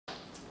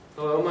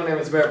Hello, my name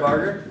is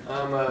Barrett.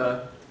 I'm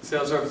a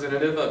sales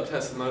representative of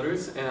Tesla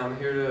Motors, and I'm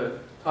here to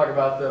talk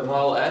about the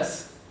Model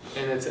S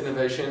and its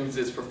innovations,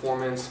 its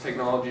performance,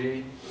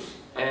 technology,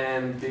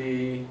 and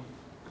the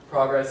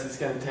progress it's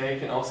going to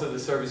take, and also the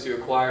service you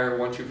acquire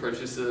once you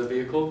purchase the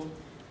vehicle.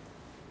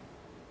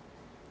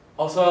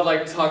 Also, I'd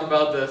like to talk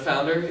about the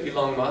founder,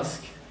 Elon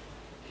Musk.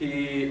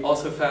 He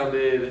also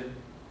founded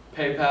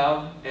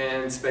PayPal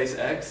and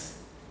SpaceX.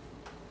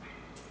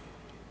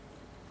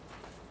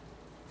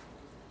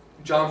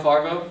 John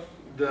Farvo,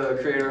 the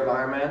creator of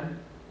Iron Man,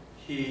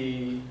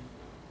 he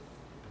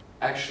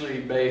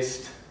actually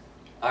based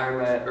Iron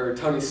Man, or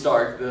Tony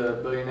Stark, the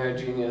billionaire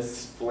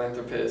genius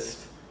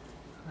philanthropist,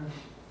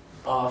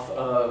 off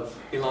of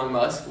Elon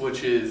Musk,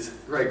 which is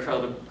great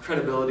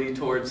credibility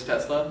towards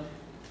Tesla,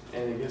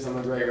 and it gives them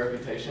a great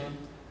reputation.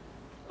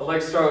 I'd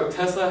like to start with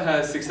Tesla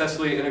has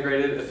successfully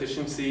integrated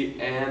efficiency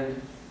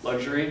and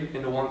luxury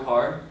into one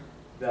car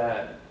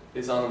that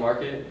is on the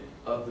market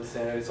of the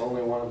standard. It's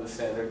only one of the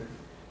standard.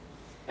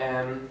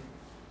 And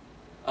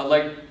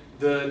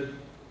the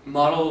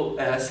Model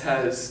S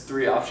has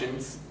three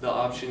options. The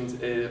options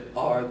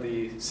are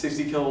the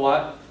 60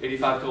 kilowatt,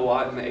 85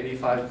 kilowatt, and the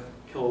 85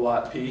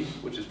 kilowatt P,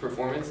 which is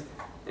performance.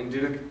 And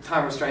due to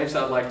time restraints,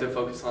 I'd like to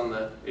focus on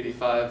the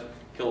 85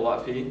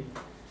 kilowatt P.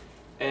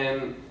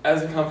 And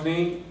as a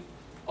company,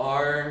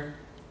 and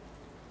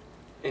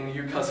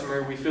your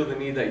customer, we feel the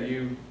need that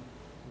you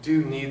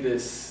do need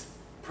this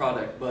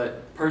product.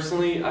 But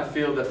personally, I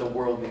feel that the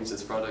world needs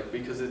this product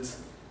because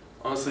it's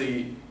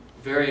honestly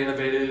very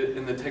innovative,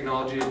 and the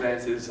technology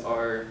advances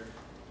are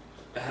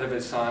ahead of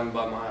its time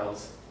by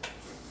miles.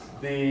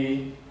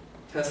 The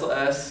Tesla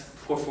S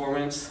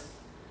performance,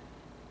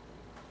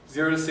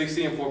 0 to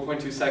 60 in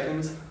 4.2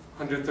 seconds,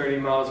 130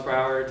 miles per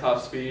hour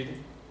top speed,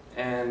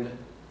 and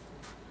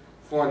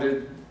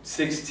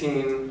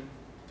 416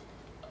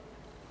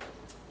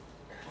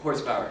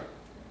 horsepower.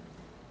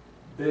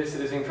 This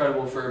is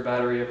incredible for a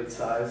battery of its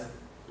size.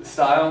 The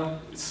style,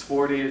 it's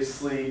sporty, it's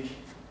sleek,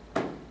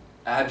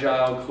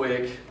 agile,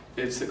 quick.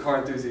 It's the car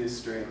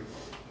enthusiast's dream.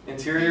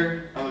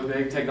 Interior, I'm a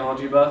big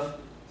technology buff,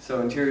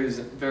 so interior is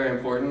very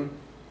important.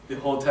 The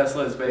whole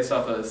Tesla is based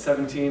off a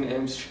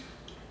 17-inch,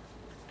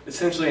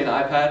 essentially an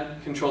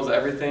iPad, controls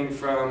everything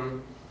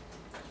from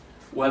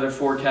weather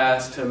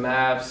forecast to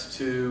maps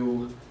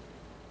to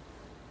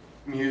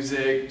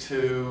music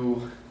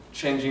to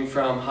changing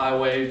from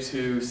highway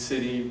to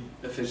city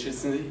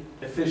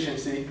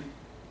efficiency.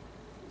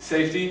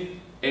 Safety,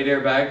 8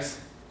 airbags.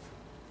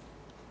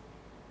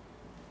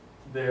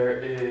 There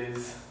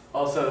is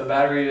also, the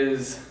battery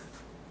is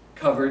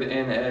covered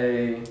in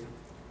a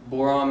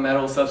boron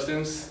metal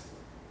substance,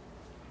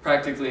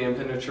 practically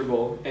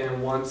impenetrable,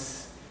 and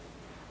once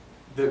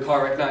the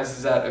car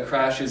recognizes that a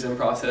crash is in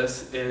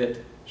process,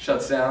 it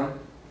shuts down,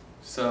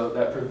 so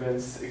that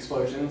prevents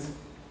explosions.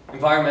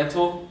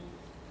 Environmental,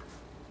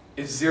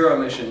 it's zero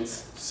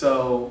emissions,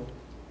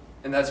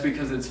 and that's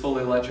because it's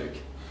fully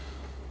electric.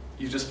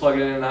 You just plug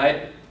it in at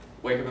night,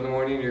 wake up in the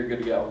morning, you're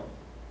good to go.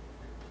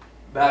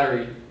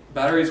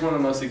 Battery is one of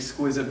the most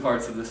exquisite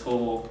parts of this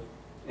whole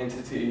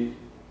entity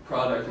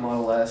product,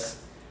 Model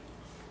S.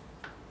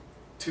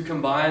 To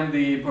combine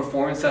the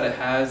performance that it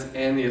has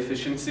and the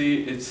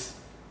efficiency, it's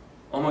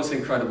almost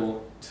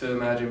incredible to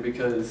imagine,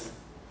 because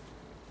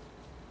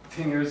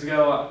 10 years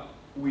ago,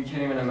 we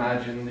can't even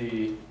imagine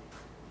the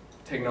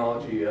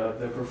technology of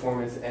the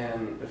performance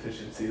and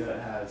efficiency that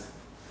it has.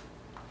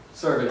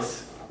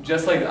 Service,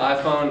 just like the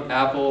iPhone,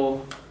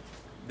 Apple,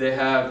 they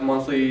have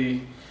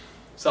monthly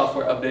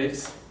software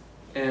updates.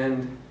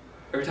 And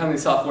every time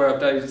these software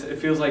updates, it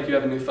feels like you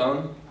have a new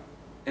phone.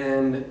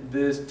 And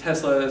this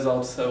Tesla has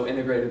also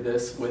integrated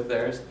this with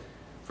theirs.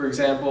 For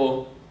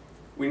example,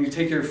 when you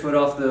take your foot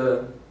off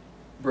the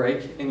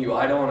brake and you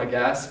idle on a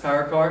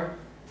gas-powered car,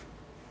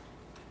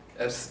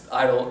 that's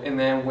idle. And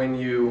then when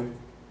an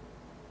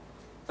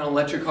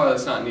electric car,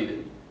 that's not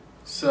needed.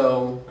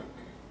 So,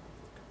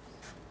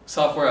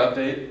 software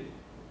update,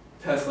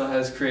 Tesla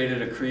has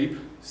created a creep.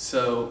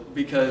 So,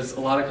 because a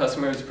lot of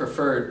customers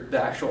preferred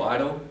the actual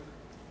idle,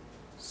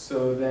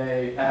 so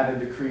they added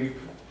the creep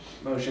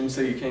motion,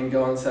 so you can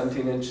go on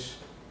 17-inch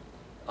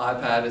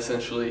iPad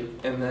essentially,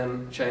 and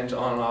then change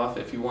on and off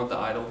if you want the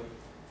idle.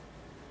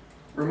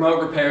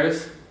 Remote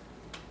repairs,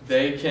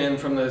 they can,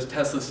 from those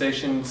Tesla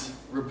stations,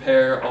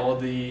 repair all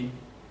the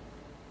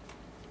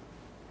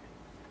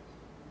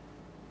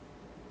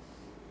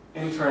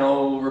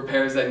internal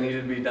repairs that need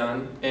to be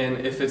done.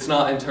 And if it's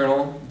not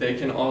internal, they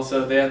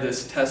have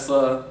this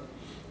Tesla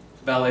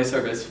valet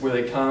service where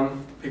they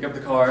come, pick up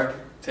the car,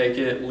 take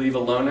it, leave a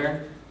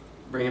loaner,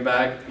 bring it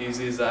back,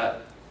 easy as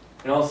that.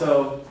 And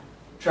also,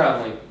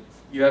 traveling.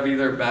 You have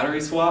either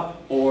battery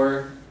swap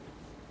or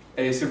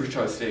a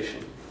supercharge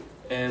station.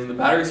 And the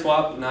battery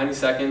swap, 90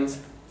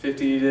 seconds, $50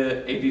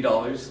 to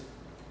 $80.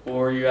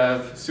 Or you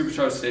have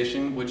supercharge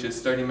station, which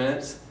is 30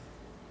 minutes.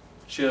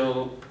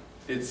 Chill,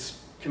 it's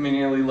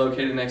conveniently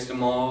located next to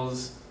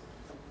malls,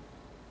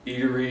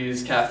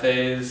 eateries,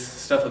 cafes,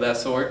 stuff of that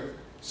sort.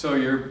 So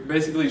you're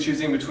basically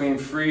choosing between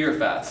free or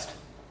fast.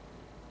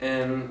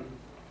 And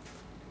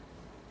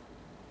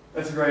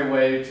that's a great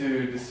way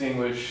to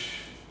distinguish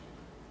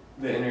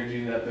the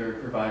energy that they're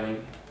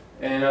providing.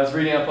 And I was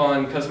reading up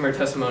on customer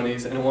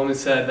testimonies, and a woman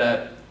said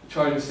that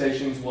charging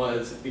stations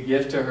was a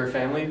gift to her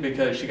family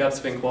because she got to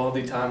spend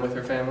quality time with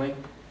her family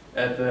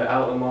at the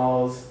outlet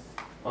malls,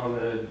 on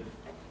the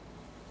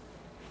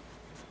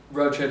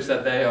road trips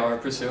that they are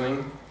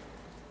pursuing.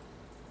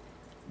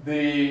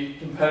 The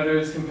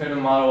competitors compared to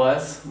Model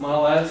S.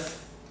 Model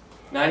S,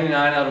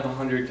 99 out of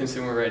 100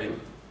 consumer rating.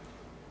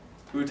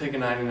 Who would take a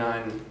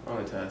 99 on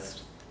a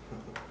test?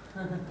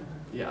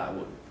 Yeah, I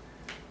would.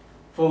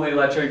 Fully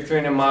electric,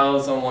 300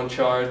 miles on one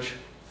charge,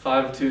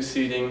 5-2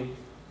 seating,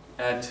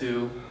 add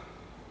 2,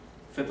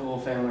 fit the whole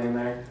family in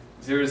there.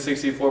 0 to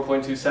 60,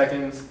 4.2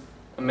 seconds,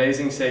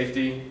 amazing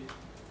safety,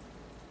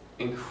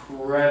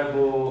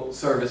 incredible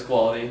service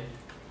quality,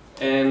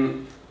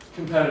 and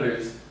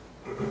competitors.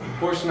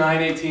 Porsche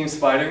 918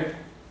 Spyder,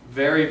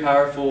 very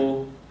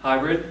powerful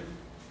hybrid,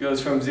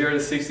 goes from 0 to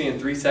 60 in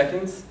 3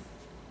 seconds,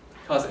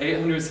 costs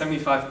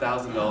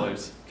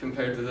 $875,000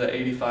 compared to the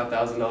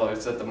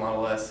 $85,000 that the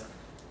Model S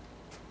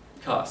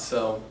costs,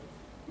 so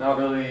not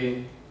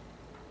really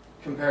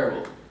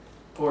comparable.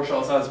 Porsche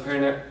also has a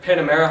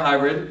Panamera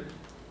hybrid,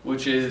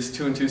 which is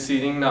 2-2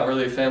 seating, not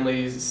really a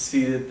family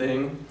seated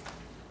thing.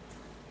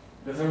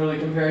 Doesn't really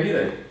compare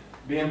either.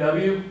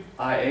 BMW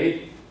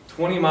i8,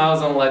 20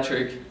 miles on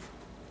electric.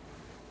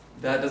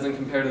 That doesn't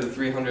compare to the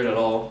 300 at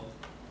all.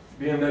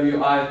 BMW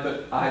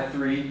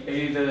i3,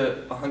 80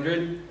 to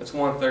 100, that's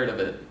 1/3 of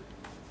it.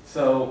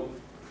 So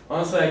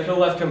honestly, I could have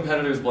left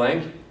competitors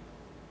blank,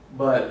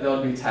 but that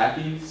would be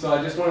tacky. So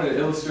I just wanted to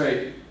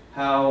illustrate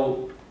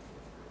how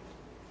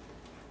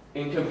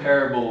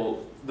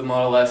incomparable the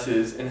Model S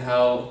is and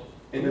how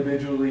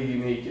individually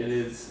unique it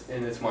is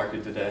in its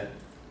market today.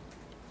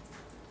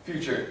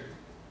 Future.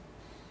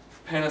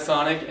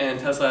 Panasonic and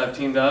Tesla have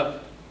teamed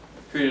up,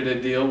 created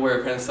a deal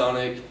where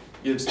Panasonic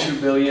gives 2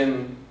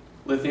 billion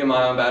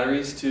lithium-ion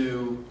batteries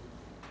to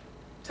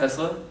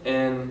Tesla,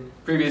 and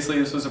previously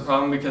this was a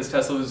problem because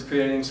Tesla was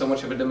creating so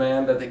much of a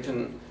demand that they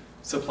couldn't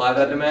supply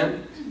that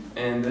demand,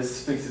 and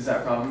this fixes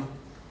that problem.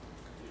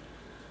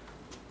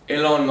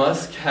 Elon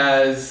Musk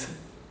has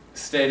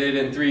stated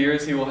in 3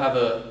 years he will have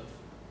a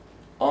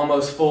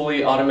almost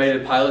fully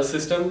automated pilot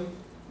system,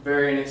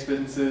 very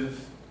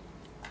inexpensive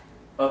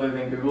other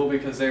than Google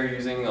because they're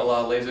using a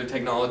lot of laser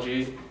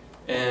technology,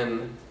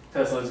 and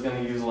Tesla is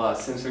going to use a lot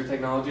of sensor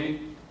technology.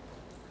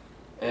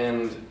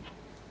 And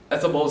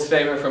that's a bold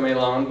statement from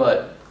Elon,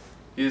 but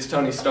he is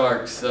Tony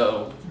Stark,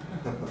 so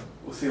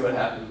we'll see what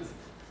happens.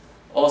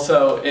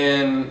 Also,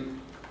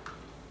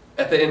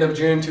 at the end of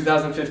June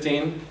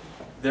 2015,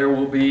 there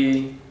will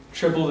be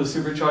triple the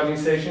supercharging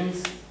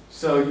stations,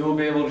 so you will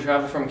be able to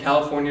travel from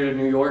California to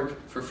New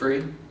York for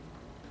free,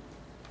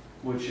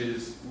 which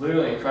is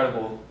literally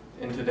incredible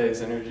in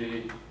today's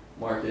energy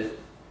market.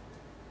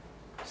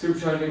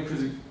 Supercharging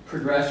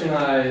progression,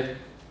 I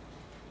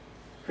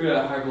created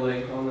a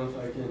hyperlink. I don't know if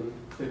I can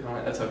click on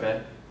it, that's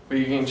okay. But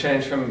you can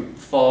change from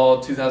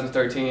fall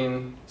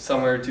 2013,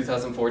 summer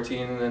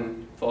 2014, and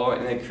then fall,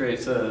 and it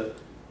creates a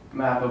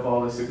map of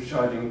all the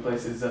supercharging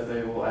places that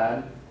they will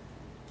add.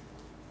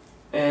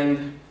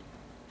 And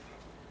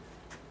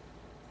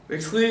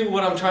basically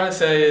what I'm trying to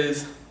say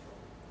is,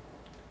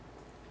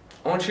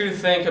 I want you to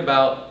think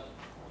about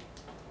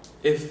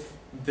if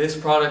this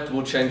product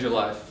will change your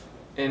life.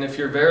 And if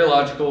you're very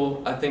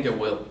logical, I think it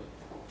will.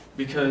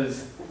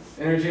 Because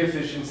energy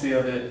efficiency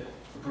of it,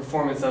 the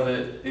performance of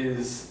it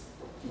is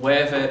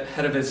way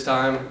ahead of its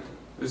time.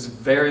 There's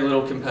very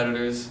little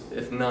competitors,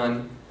 if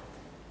none.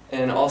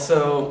 And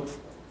also,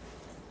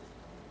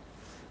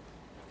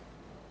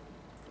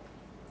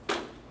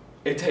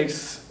 it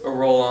takes a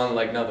roll-on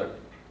like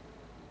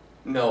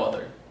no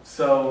other.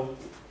 So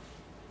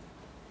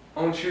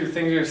I want you to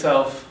think to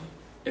yourself,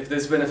 if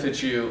this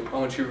benefits you, I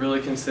want you to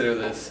really consider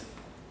this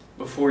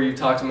before you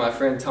talk to my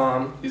friend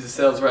Tom. He's a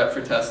sales rep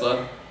for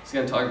Tesla. He's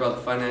going to talk about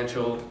the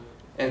financial,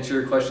 answer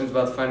your questions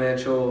about the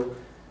financial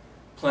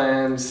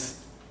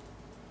plans,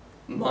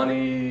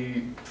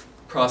 money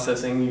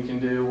processing you can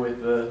do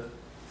with the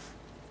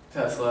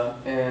Tesla,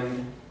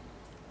 and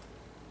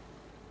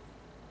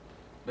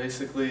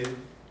basically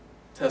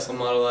Tesla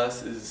Model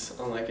S is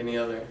unlike any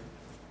other.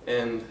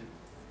 And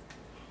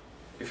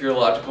if you're a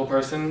logical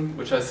person,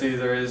 which I see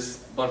there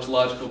is a bunch of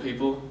logical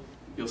people,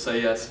 you'll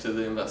say yes to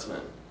the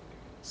investment.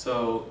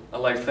 So I'd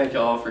like to thank you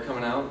all for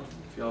coming out.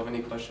 If you all have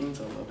any questions,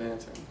 I'd love to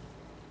answer them.